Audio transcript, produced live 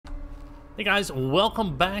Hey guys,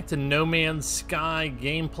 welcome back to No Man's Sky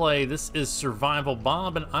gameplay. This is Survival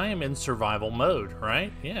Bob, and I am in survival mode,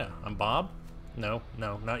 right? Yeah, I'm Bob. No,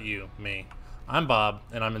 not you, me. I'm Bob,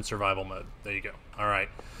 and I'm in survival mode. There you go. All right.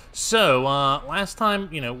 So, last time,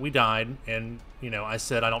 we died, and, I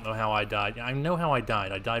said I don't know how I died. I know how I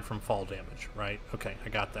died. I died from fall damage, right? Okay, I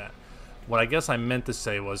got that. What I guess I meant to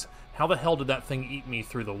say was, how the hell did that thing eat me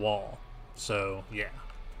through the wall? So, yeah.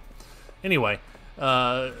 Anyway,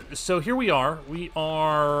 so here we are. We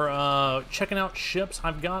are checking out ships.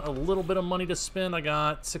 I've got a little bit of money to spend. I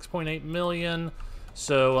got 6.8 million.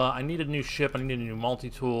 So I need a new ship. I need a new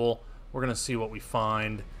multi-tool. We're going to see what we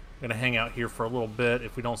find. I'm going to hang out here for a little bit.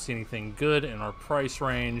 If we don't see anything good in our price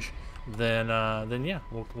range, then yeah,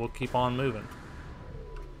 we'll keep on moving.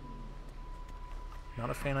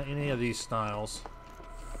 Not a fan of any of these styles.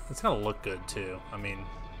 It's going to look good, too. I mean,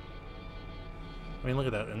 look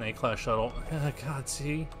at that, an A-class shuttle. God,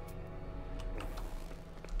 see?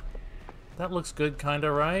 That looks good,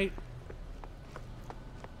 kinda, right?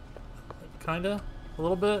 Kinda? A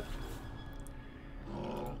little bit?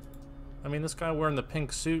 I mean, this guy wearing the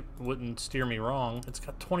pink suit wouldn't steer me wrong. It's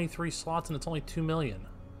got 23 slots and it's only 2 million.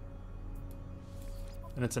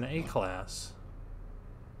 And it's an A-class.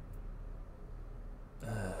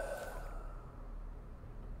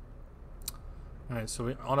 Alright, so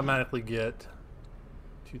we automatically get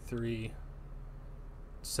 2, 3,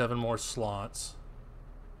 7 more slots.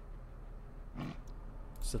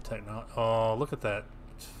 It's the techno. Oh, look at that.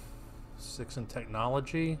 6 in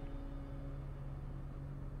technology.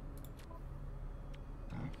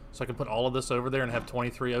 So I can put all of this over there and have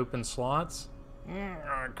 23 open slots.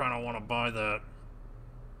 I kind of want to buy that.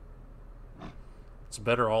 It's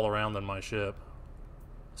better all around than my ship.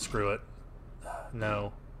 Screw it.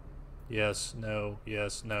 No. Yes, no,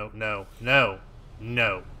 yes, no, no, no.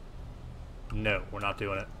 No. No, we're not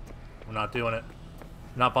doing it. We're not doing it.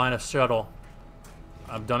 I'm not buying a shuttle.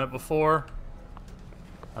 I've done it before.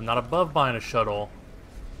 I'm not above buying a shuttle.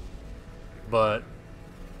 But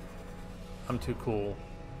I'm too cool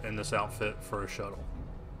in this outfit for a shuttle.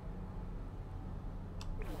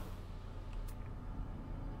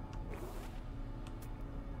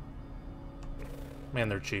 Man,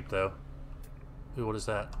 they're cheap though. Ooh, what is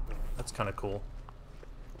that? That's kind of cool.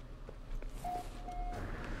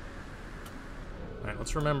 Alright,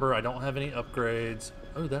 let's remember I don't have any upgrades.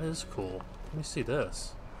 Oh, that is cool. Let me see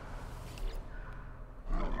this.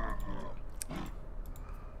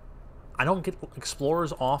 I don't get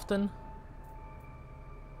explorers often.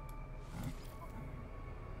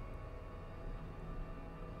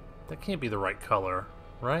 That can't be the right color,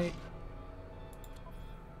 right?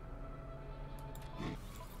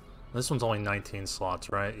 This one's only 19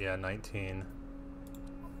 slots, right? Yeah, 19.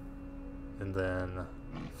 And then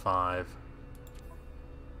 5.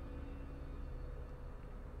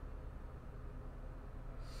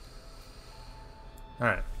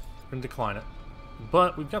 Alright, we're going to decline it.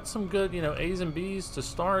 But we've got some good, A's and B's to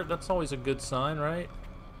start. That's always a good sign, right?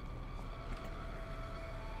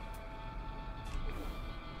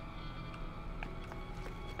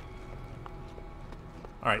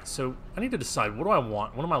 Alright, so I need to decide, what do I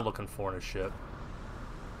want? What am I looking for in a ship?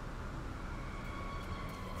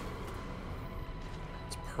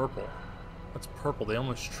 It's purple. That's purple. They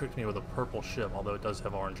almost tricked me with a purple ship, although it does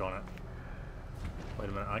have orange on it. Wait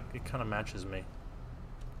a minute, it kind of matches me.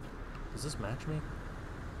 Does this match me?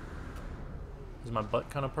 Is my butt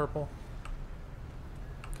kind of purple?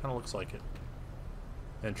 Kind of looks like it.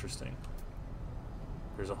 Interesting.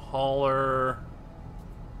 There's a hauler.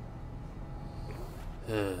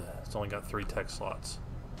 It's only got 3 tech slots.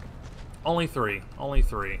 Only 3. Only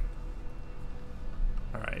 3.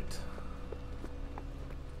 Alright.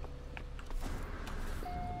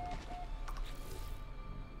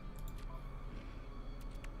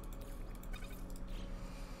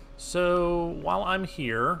 So, while I'm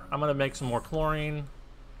here, I'm going to make some more chlorine.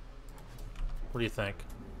 What do you think?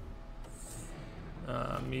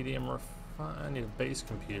 Medium refine. I need a base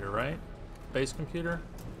computer, right? Base computer?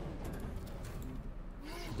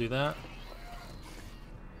 Do that.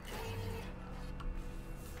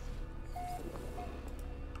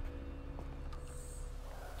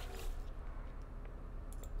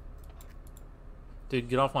 Dude,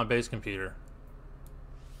 get off my base computer.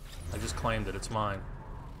 I just claimed it. It's mine.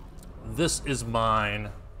 This is mine.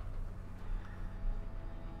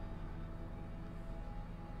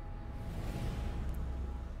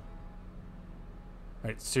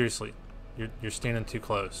 Alright, seriously. You're standing too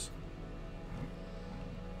close.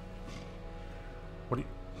 What do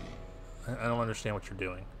you... I don't understand what you're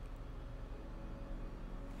doing.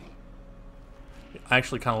 It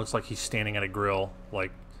actually kind of looks like he's standing at a grill,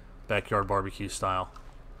 like Backyard barbecue style.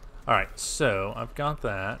 Alright, so I've got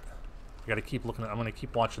that. I gotta keep looking at, I'm gonna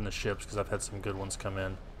keep watching the ships because I've had some good ones come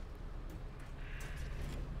in.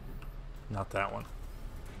 Not that one.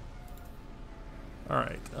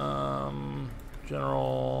 Alright,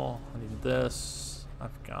 general, I need this.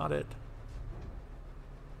 I've got it.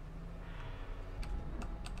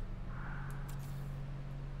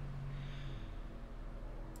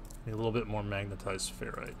 Need a little bit more magnetized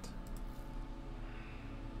ferrite.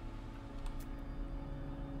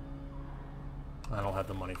 I don't have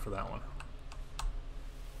the money for that one.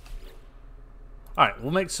 Alright,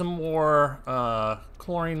 we'll make some more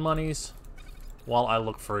chlorine monies while I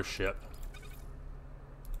look for a ship.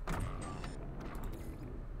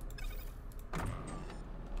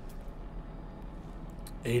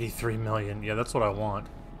 $83 million. Yeah, that's what I want.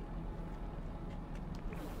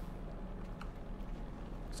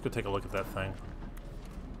 Let's go take a look at that thing.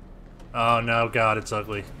 Oh, no, God, it's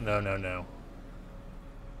ugly. No, no, no.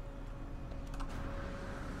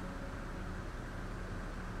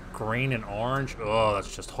 Green and orange? Oh,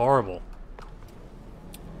 that's just horrible.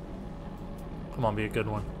 Come on, be a good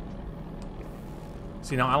one.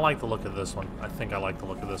 See, now I like the look of this one. I think I like the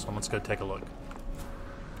look of this one. Let's go take a look.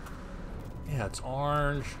 Yeah, it's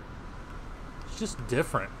orange. It's just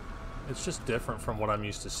different. It's just different from what I'm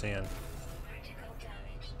used to seeing.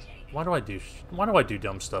 Why do I do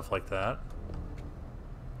dumb stuff like that?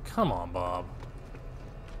 Come on, Bob.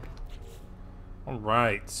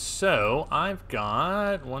 Alright, so I've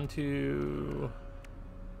got got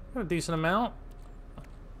a decent amount.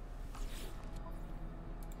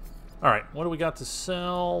 Alright, what do we got to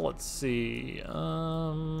sell? Let's see.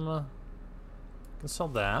 Can sell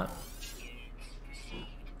that.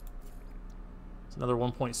 It's another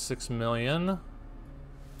 1.6 million.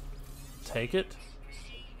 Take it.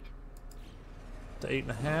 To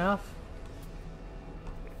 8.5.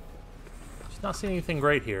 Just not seeing anything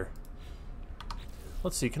great here.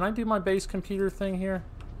 Let's see, can I do my base computer thing here?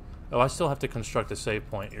 Oh, I still have to construct a save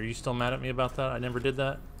point. Are you still mad at me about that? I never did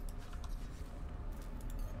that?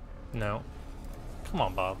 No. Come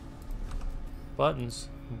on, Bob. Buttons.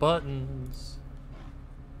 Buttons.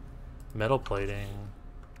 Metal plating.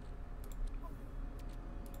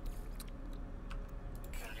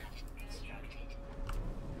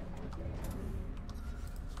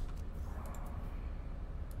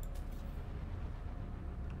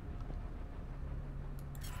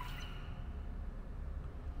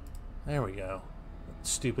 There we go.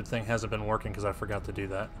 Stupid thing hasn't been working because I forgot to do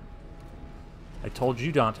that. I told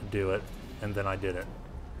you not to do it, and then I did it.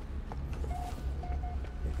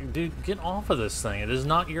 Dude, get off of this thing. It is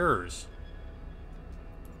not yours.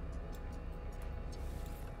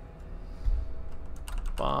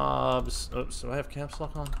 Bob's... Oops, do I have caps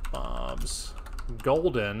lock on? Bob's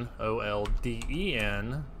Golden,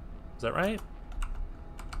 O-L-D-E-N. Is that right?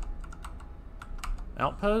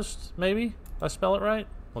 Outpost, maybe? Did I spell it right?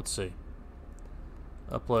 Let's see.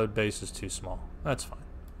 Upload base is too small. That's fine.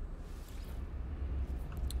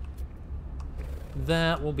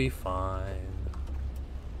 That will be fine.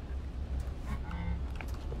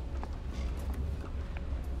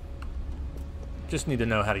 Just need to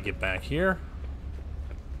know how to get back here.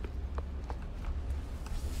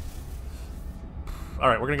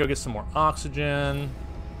 Alright, we're gonna go get some more oxygen.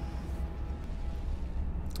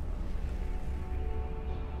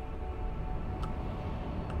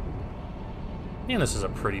 Man, this is a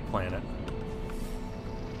pretty planet.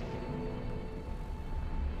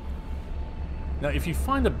 Now, if you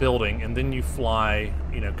find a building and then you fly,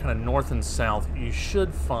 you know, kind of north and south, you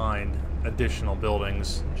should find additional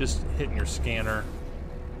buildings. Just hitting your scanner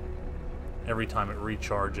every time it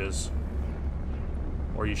recharges.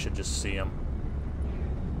 Or you should just see them.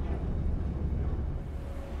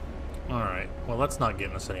 Alright, well, that's not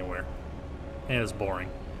getting us anywhere. And it's boring.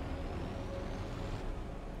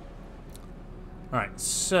 Alright,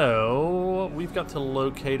 so we've got to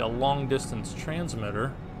locate a long-distance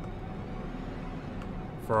transmitter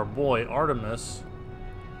for our boy Artemis.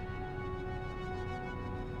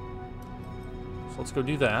 So let's go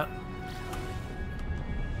do that.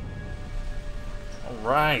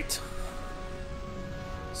 Alright.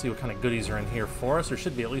 See what kind of goodies are in here for us. There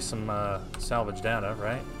should be at least some salvage data,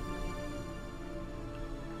 right?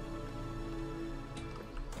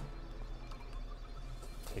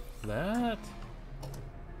 Take that.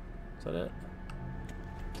 Is that it?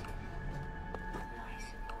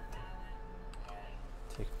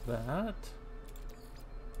 Take that.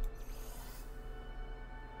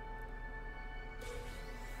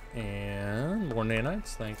 And more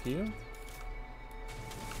nanites, thank you.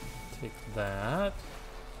 Take that.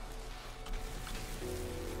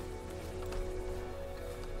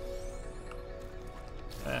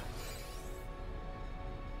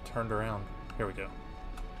 turned around. Here we go.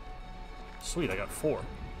 Sweet, I got 4.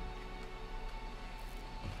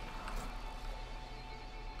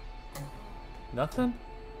 Nothing?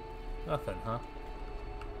 Nothing, huh?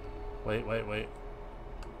 Wait, wait, wait.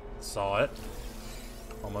 Saw it.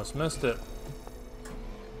 Almost missed it.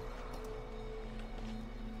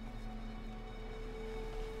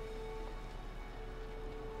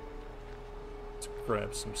 Let's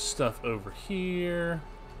grab some stuff over here.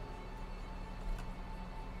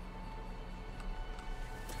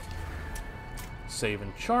 Save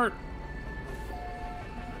and chart.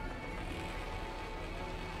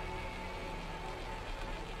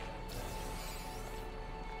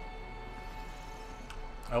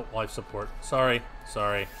 Oh, life support. Sorry,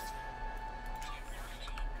 sorry.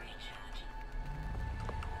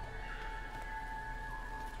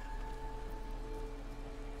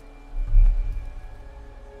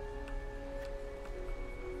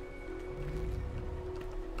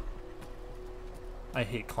 I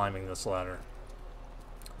hate climbing this ladder.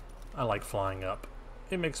 I like flying up.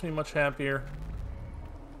 It makes me much happier.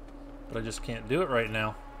 But I just can't do it right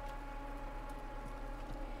now.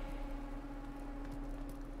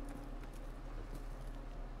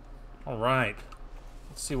 Alright.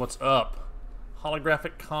 Let's see what's up.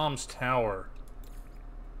 Holographic comms tower.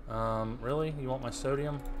 Really? You want my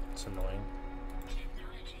sodium? It's annoying.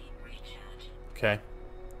 Okay.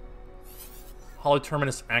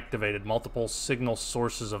 Holoterminus activated. Multiple signal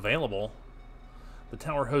sources available. The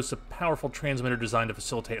tower hosts a powerful transmitter designed to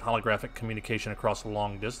facilitate holographic communication across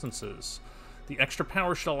long distances. The extra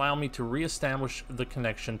power should allow me to re-establish the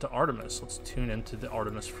connection to Artemis. Let's tune into the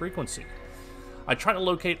Artemis frequency. I try to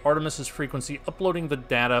locate Artemis's frequency, uploading the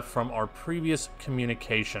data from our previous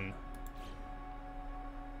communication.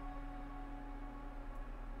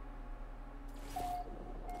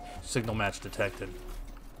 Signal match detected.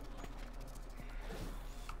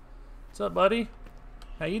 What's up, buddy?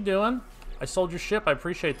 How you doing? I sold your ship. I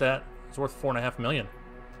appreciate that. It's worth $4.5 million.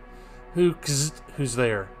 Who's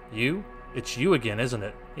there? You? It's you again, isn't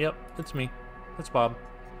it? Yep, it's me. It's Bob.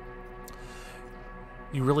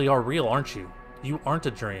 You really are real, aren't you? You aren't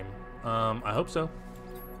a dream. I hope so.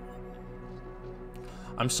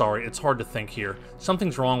 I'm sorry, it's hard to think here.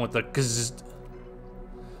 Something's wrong with the gzzzt.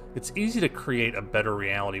 It's easy to create a better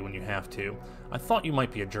reality when you have to. I thought you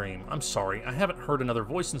might be a dream. I'm sorry, I haven't heard another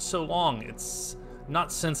voice in so long. It's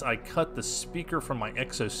not since I cut the speaker from my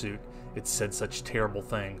exosuit. It said such terrible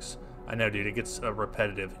things. I know, dude, it gets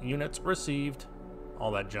repetitive. Units received.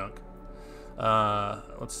 All that junk.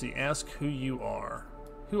 Let's see, ask who you are.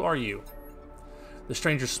 Who are you? The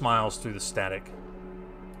stranger smiles through the static.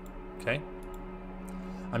 Okay.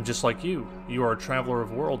 I'm just like you. You are a traveler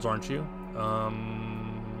of worlds, aren't you?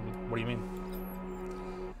 What do you mean?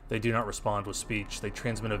 They do not respond with speech. They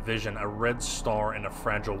transmit a vision, a red star, and a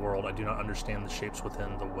fragile world. I do not understand the shapes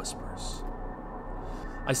within the whispers.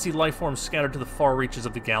 I see life forms scattered to the far reaches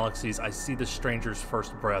of the galaxies. I see the stranger's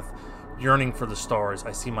first breath, yearning for the stars.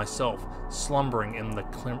 I see myself slumbering in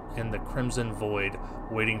the crimson void,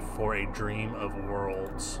 waiting for a dream of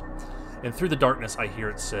worlds. And through the darkness, I hear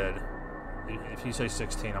it said, if you say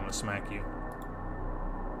 16, I'm gonna smack you.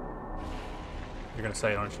 You're gonna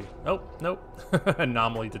say it, aren't you? Nope, nope.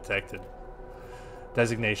 Anomaly detected.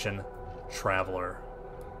 Designation, Traveler.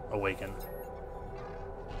 Awakened.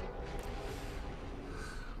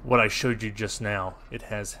 What I showed you just now, it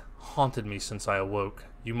has haunted me since I awoke.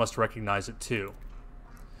 You must recognize it too.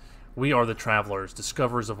 We are the travelers,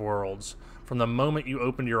 discoverers of worlds. From the moment you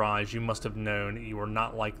opened your eyes, you must have known you were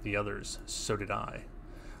not like the others. So did I.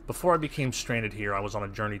 Before I became stranded here, I was on a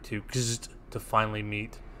journey to finally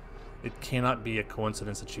meet. It cannot be a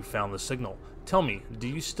coincidence that you found the signal. Tell me, do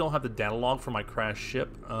you still have the data log for my crashed ship?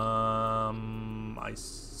 Yeah,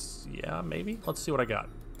 maybe. Let's see what I got.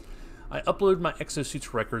 I uploaded my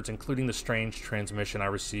exosuit's records, including the strange transmission I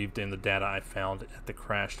received and the data I found at the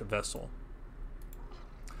crashed vessel.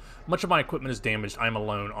 Much of my equipment is damaged. I am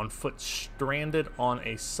alone, on foot, stranded on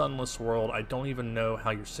a sunless world. I don't even know how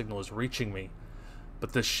your signal is reaching me.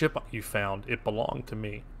 But the ship you found, it belonged to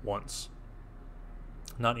me once.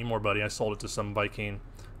 Not anymore, buddy. I sold it to some Viking.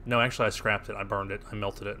 No, actually, I scrapped it. I burned it. I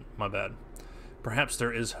melted it. My bad. Perhaps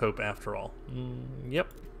there is hope after all.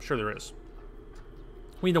 Yep, sure there is.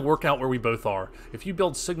 We need to work out where we both are. If you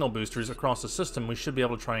build signal boosters across the system, we should be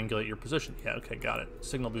able to triangulate your position. Yeah, okay, got it.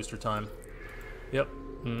 Signal booster time. Yep.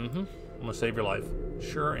 I'm gonna save your life.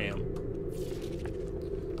 Sure am.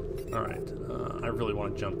 Alright. I really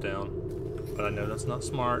want to jump down, but I know that's not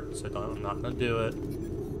smart, so I'm not gonna do it.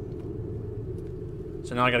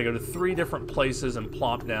 So now I gotta go to 3 different places and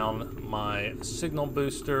plop down my signal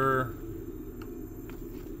booster.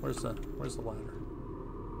 Where's the ladder?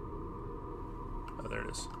 Oh, there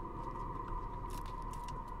it is.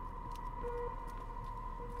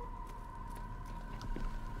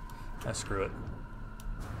 Ah, screw it.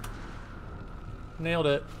 Nailed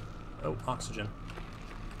it. Oh, oxygen.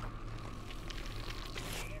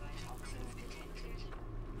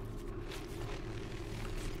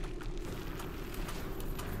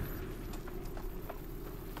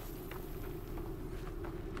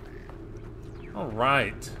 All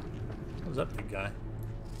right. What was that big guy?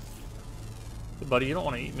 Hey, buddy, you don't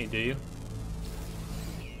want to eat me, do you?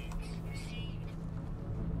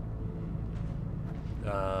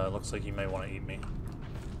 Looks like you may want to eat me.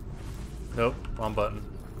 Nope, wrong button.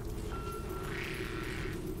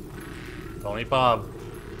 Don't eat Bob.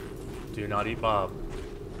 Do not eat Bob.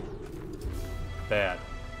 Bad.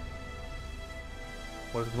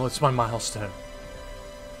 What's my milestone?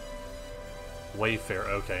 Wayfair.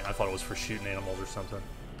 Okay, I thought it was for shooting animals or something.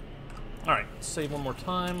 Alright, save one more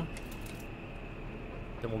time.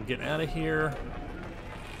 Then we'll get out of here.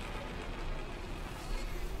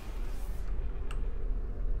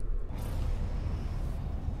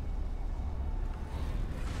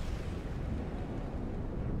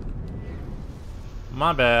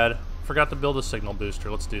 My bad. Forgot to build a signal booster.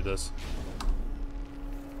 Let's do this.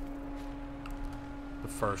 But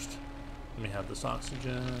first, let me have this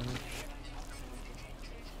oxygen.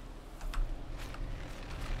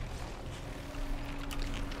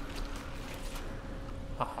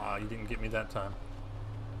 Haha, you didn't get me that time.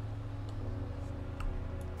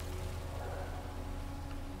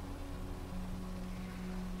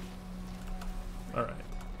 Alright.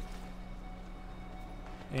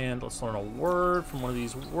 And let's learn a word from one of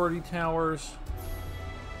these wordy towers.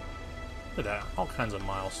 Look at that, all kinds of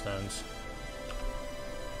milestones.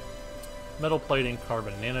 Metal plating,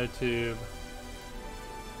 carbon nanotube.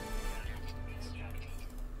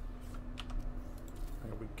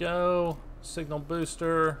 There we go. Signal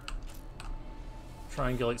booster.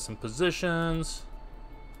 Triangulate some positions.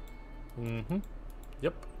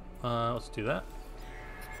 Yep. Let's do that.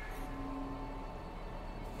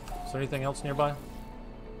 Is there anything else nearby?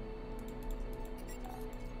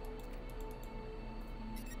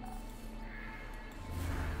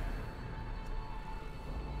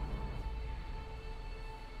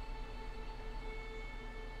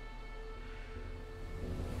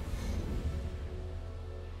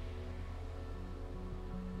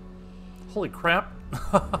 Holy crap.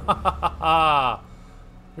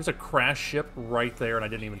 There's a crash ship right there and I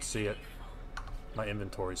didn't even see it. My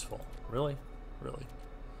inventory's full. Really? Really?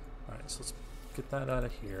 Alright, so let's get that out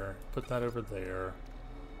of here. Put that over there.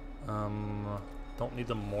 Don't need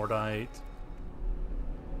the Mordite.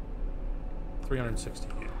 360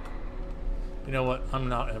 U. You know what? I'm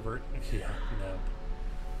not ever... Yeah, no.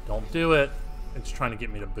 Don't do it. It's trying to get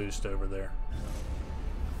me to boost over there.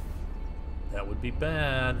 That would be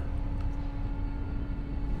bad.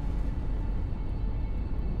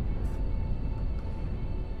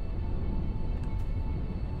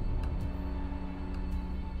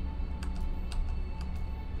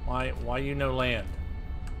 Why you no land?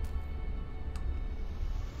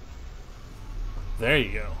 There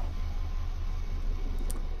you go.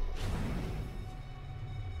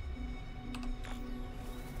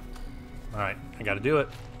 Alright, I gotta do it.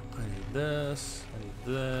 I need this, I need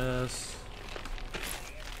this.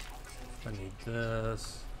 I need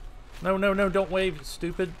this. No, no, no, don't wave,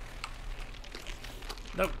 stupid.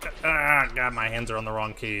 No, God, my hands are on the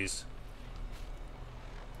wrong keys.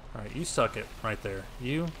 Alright, you suck it right there.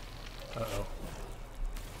 You? Uh-oh.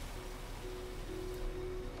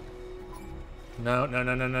 No, no,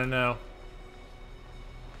 no, no, no, no.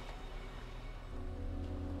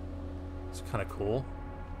 It's kind of cool.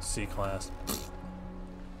 C-class.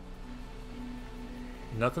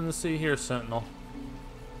 Nothing to see here, Sentinel.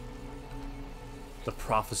 The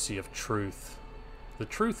prophecy of truth. The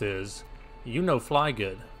truth is, you know fly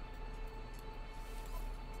good.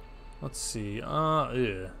 Let's see.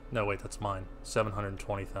 No, wait, that's mine.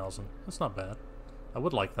 720,000. That's not bad. I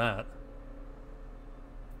would like that.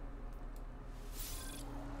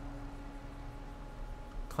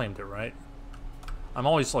 Claimed it, right? I'm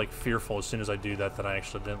always like fearful as soon as I do that I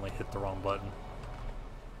accidentally hit the wrong button.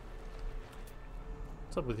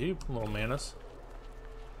 What's up with you, little manus?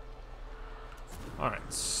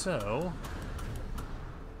 Alright, so...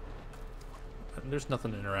 There's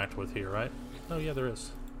nothing to interact with here, right? Oh, yeah, there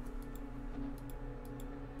is.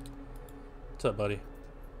 What's up, buddy?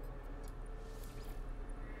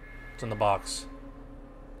 What's in the box?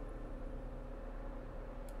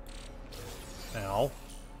 Ow.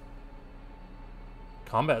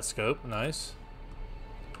 Combat scope, nice.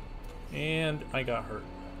 And I got hurt,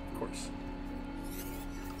 of course.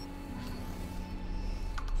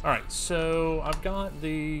 Alright, so I've got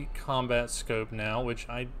the combat scope now, which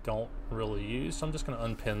I don't really use, so I'm just going to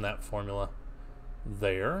unpin that formula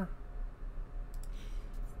there.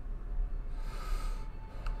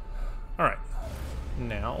 Alright,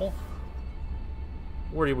 now,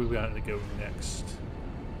 where do we want to go next?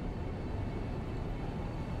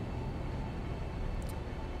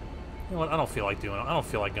 You know what? I don't feel like doing it. I don't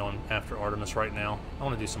feel like going after Artemis right now. I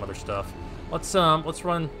want to do some other stuff. Let's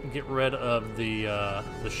get rid of the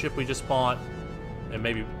ship we just bought, and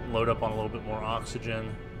maybe load up on a little bit more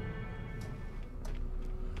oxygen.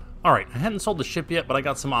 All right, I hadn't sold the ship yet, but I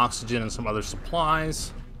got some oxygen and some other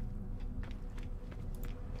supplies.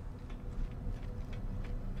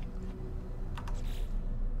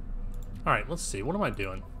 All right, let's see. What am I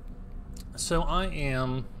doing? So I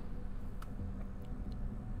am.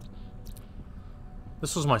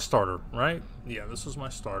 This was my starter, right? Yeah, this was my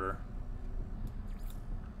starter.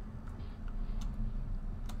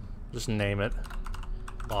 Just name it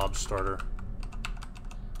Bob Starter.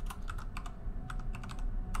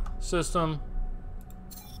 System.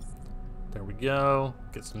 There we go.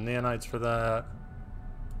 Get some nanites for that.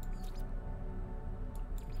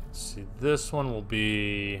 Let's see, this one will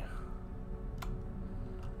be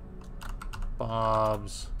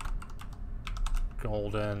Bob's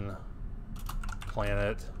Golden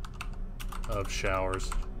Planet of Showers.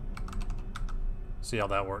 See how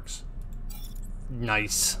that works.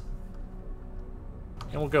 Nice.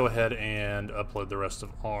 And we'll go ahead and upload the rest of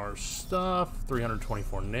our stuff.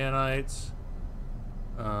 324 nanites.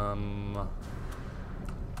 Alright,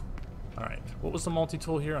 what was the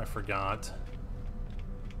multi-tool here? I forgot.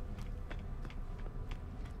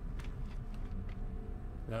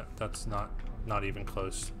 That's not even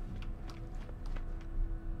close.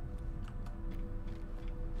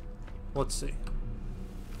 Let's see.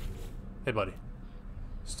 Hey, buddy.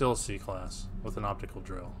 Still a C-class with an optical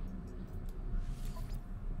drill.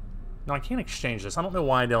 No, I can't exchange this. I don't know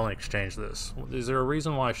why I don't exchange this. Is there a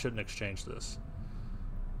reason why I shouldn't exchange this?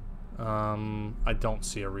 I don't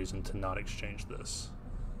see a reason to not exchange this.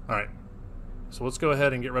 Alright. So let's go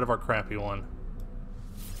ahead and get rid of our crappy one.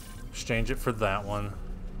 Exchange it for that one.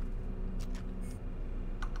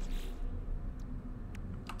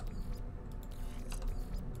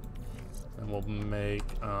 And we'll make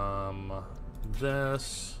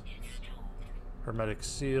this hermetic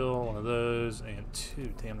seal, one of those, and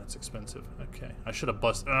 2. Damn, that's expensive. Okay, I should have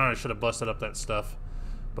busted up that stuff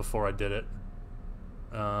before I did it.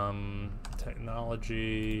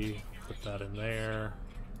 Technology, put that in there.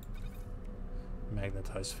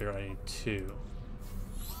 Magnetized sphere, I need 2.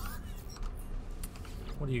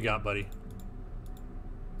 What do you got, buddy?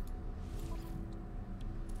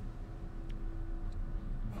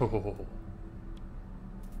 Oh.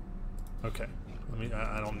 Okay.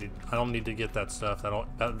 I don't need to get that stuff.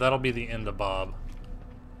 That'll be the end of Bob.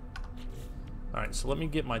 All right, so let me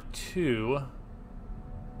get my 2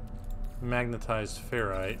 magnetized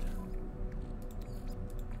ferrite.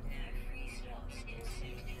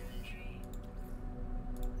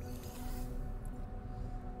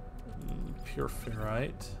 Pure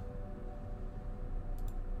ferrite.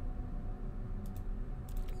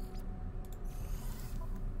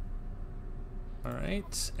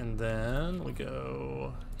 Alright, and then we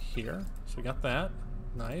go here. So we got that.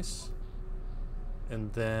 Nice.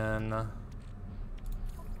 And then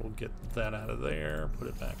we'll get that out of there, put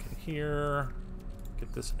it back in here,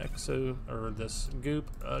 get this this goop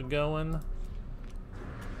going.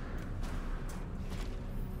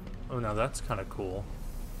 Oh, now that's kind of cool.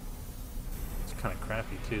 It's kind of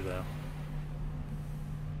crappy too, though.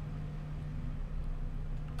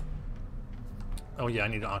 Oh yeah, I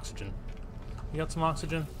need oxygen. You got some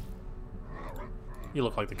oxygen? You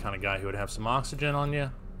look like the kind of guy who would have some oxygen on you.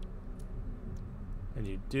 And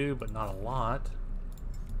you do, but not a lot.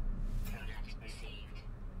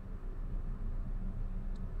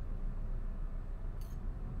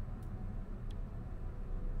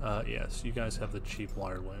 Yes, you guys have the cheap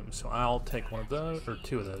wire loom, so I'll take one of those, or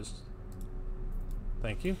 2 of those.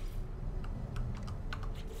 Thank you.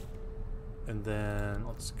 And then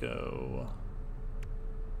let's go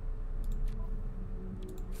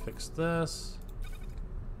fix this.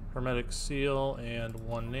 Hermetic seal and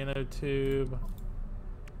 1 nanotube.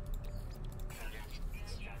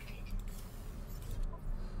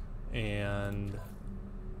 And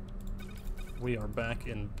we are back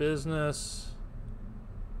in business.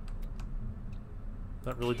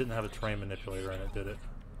 That really didn't have a terrain manipulator in it, did it?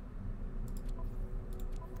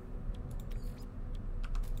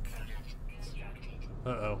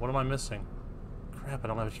 Uh-oh, what am I missing? Crap, I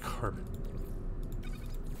don't have any carbon.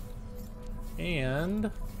 And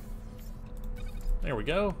There we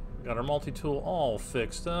go. Got our multi-tool all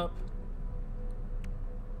fixed up.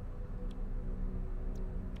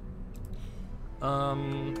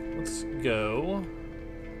 Let's go.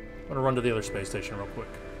 I'm gonna run to the other space station real quick.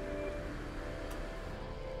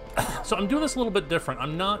 So I'm doing this a little bit different.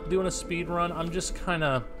 I'm not doing a speed run. I'm just kind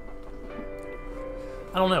of,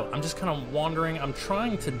 I don't know. I'm just kind of wandering. I'm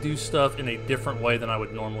trying to do stuff in a different way than I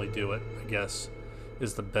would normally do it, I guess,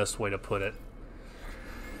 is the best way to put it.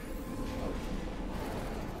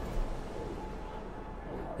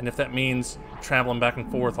 And if that means traveling back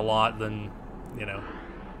and forth a lot, then, you know,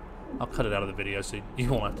 I'll cut it out of the video so you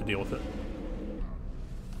won't have to deal with it.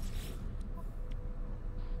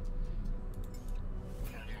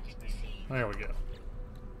 There we go.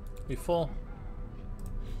 We full?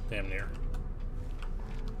 Damn near.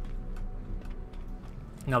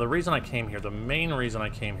 Now the reason I came here, the main reason I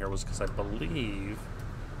came here was because I believe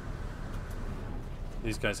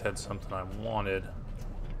these guys had something I wanted.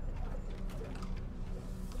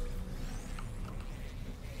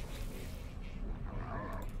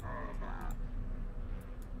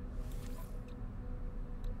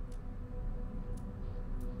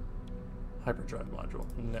 Hyperdrive module.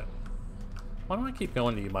 No. Why do I keep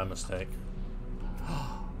going to you by mistake?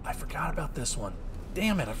 I forgot about this one.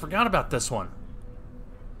 Damn it, I forgot about this one.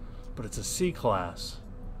 But it's a C class.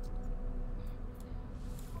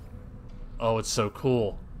 Oh, it's so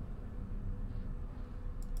cool.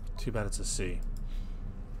 Too bad it's a C.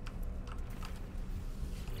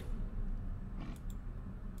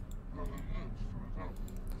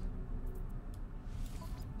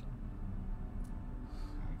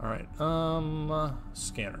 Alright,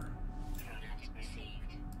 scanner.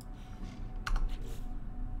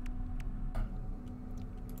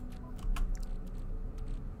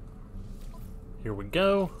 Here we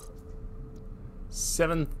go.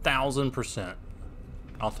 7,000%.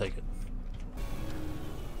 I'll take it.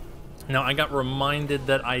 Now, I got reminded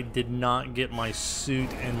that I did not get my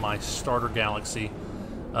suit in my starter galaxy.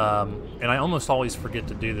 And I almost always forget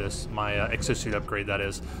to do this, my exosuit upgrade, that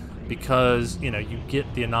is. Because, you know, you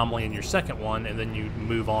get the anomaly in your second one, and then you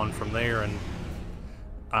move on from there, and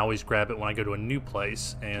I always grab it when I go to a new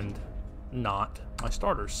place, and not my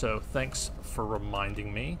starters. So, thanks for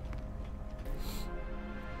reminding me.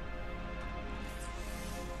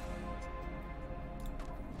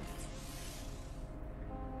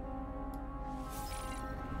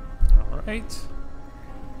 Alright.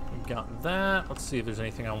 We've got that. Let's see if there's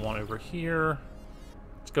anything I want over here.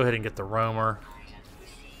 Let's go ahead and get the roamer.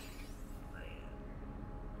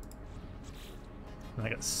 And I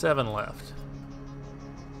got 7 left.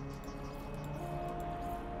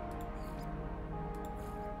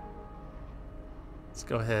 Let's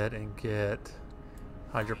go ahead and get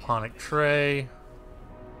hydroponic tray.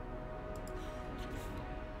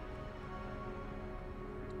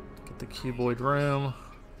 Get the cuboid room.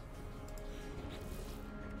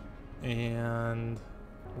 And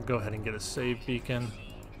we'll go ahead and get a save beacon.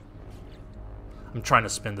 I'm trying to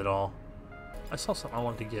spend it all. I saw something I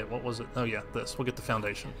wanted to get. What was it? Oh yeah, this. We'll get the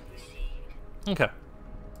foundation. Okay.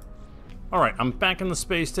 Alright, I'm back in the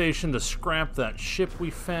space station to scrap that ship we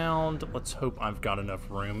found. Let's hope I've got enough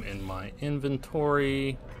room in my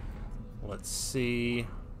inventory. Let's see.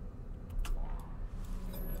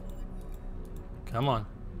 Come on.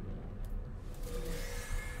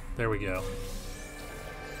 There we go.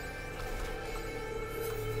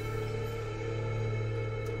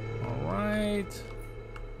 Alright.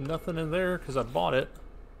 Nothing in there because I bought it.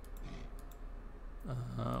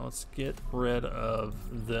 Let's get rid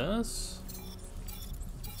of this.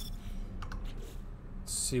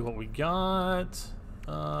 Let's see what we got.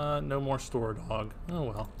 No more store dog. Oh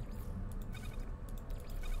well.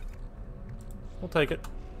 We'll take it.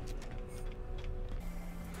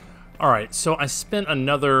 Alright, so I spent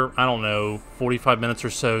another, I don't know, 45 minutes or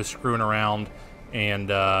so screwing around and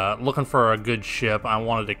looking for a good ship. I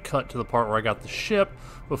wanted to cut to the part where I got the ship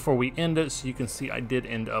before we end it, so you can see I did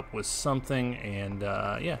end up with something, and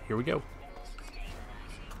yeah, here we go.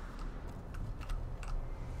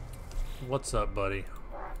 What's up, buddy?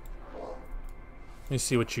 Let me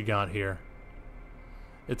see what you got here.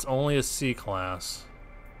 It's only a C class,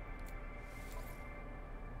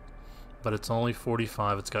 but it's only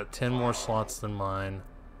 45. It's got 10 more slots than mine.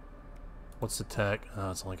 What's the tech?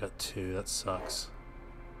 Oh, it's only got 2. That sucks.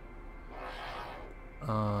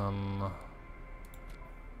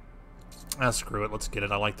 Screw it. Let's get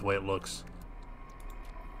it. I like the way it looks.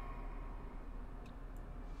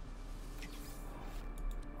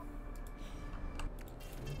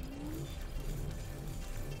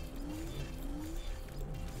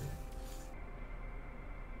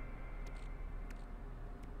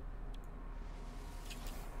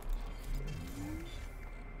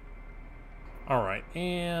 Alright,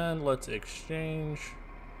 and let's exchange.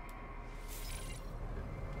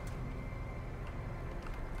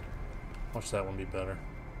 Watch that one be better.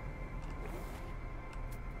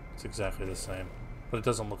 It's exactly the same, but it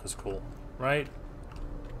doesn't look as cool, right?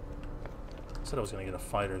 I said I was going to get a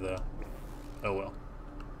fighter, though. Oh well.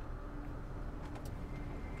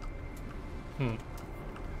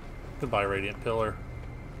 Goodbye, Radiant Pillar.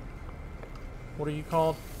 What are you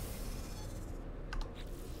called?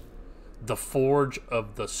 The Forge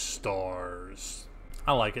of the Stars.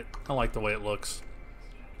 I like it. I like the way it looks.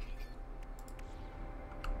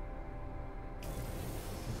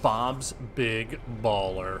 Bob's Big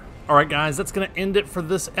Baller. Alright guys, that's going to end it for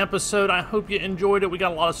this episode. I hope you enjoyed it. We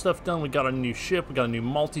got a lot of stuff done. We got a new ship. We got a new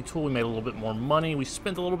multi-tool. We made a little bit more money. We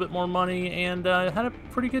spent a little bit more money and had a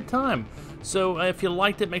pretty good time. So if you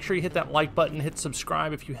liked it, make sure you hit that like button. Hit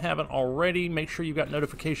subscribe if you haven't already. Make sure you got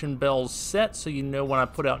notification bells set so you know when I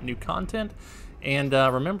put out new content. And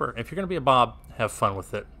remember, if you're going to be a Bob, have fun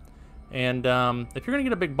with it. And if you're going to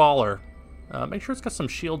get a big baller, make sure it's got some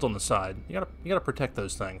shields on the side. You gotta protect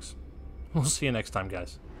those things. We'll see you next time,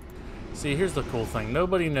 guys. See, here's the cool thing.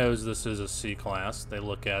 Nobody knows this is a C class. They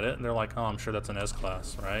look at it and they're like, "Oh, I'm sure that's an S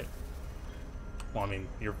class, right?" Well, I mean,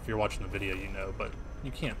 if you're watching the video, you know, but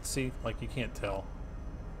you can't see, like, you can't tell.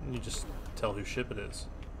 You just tell whose ship it is.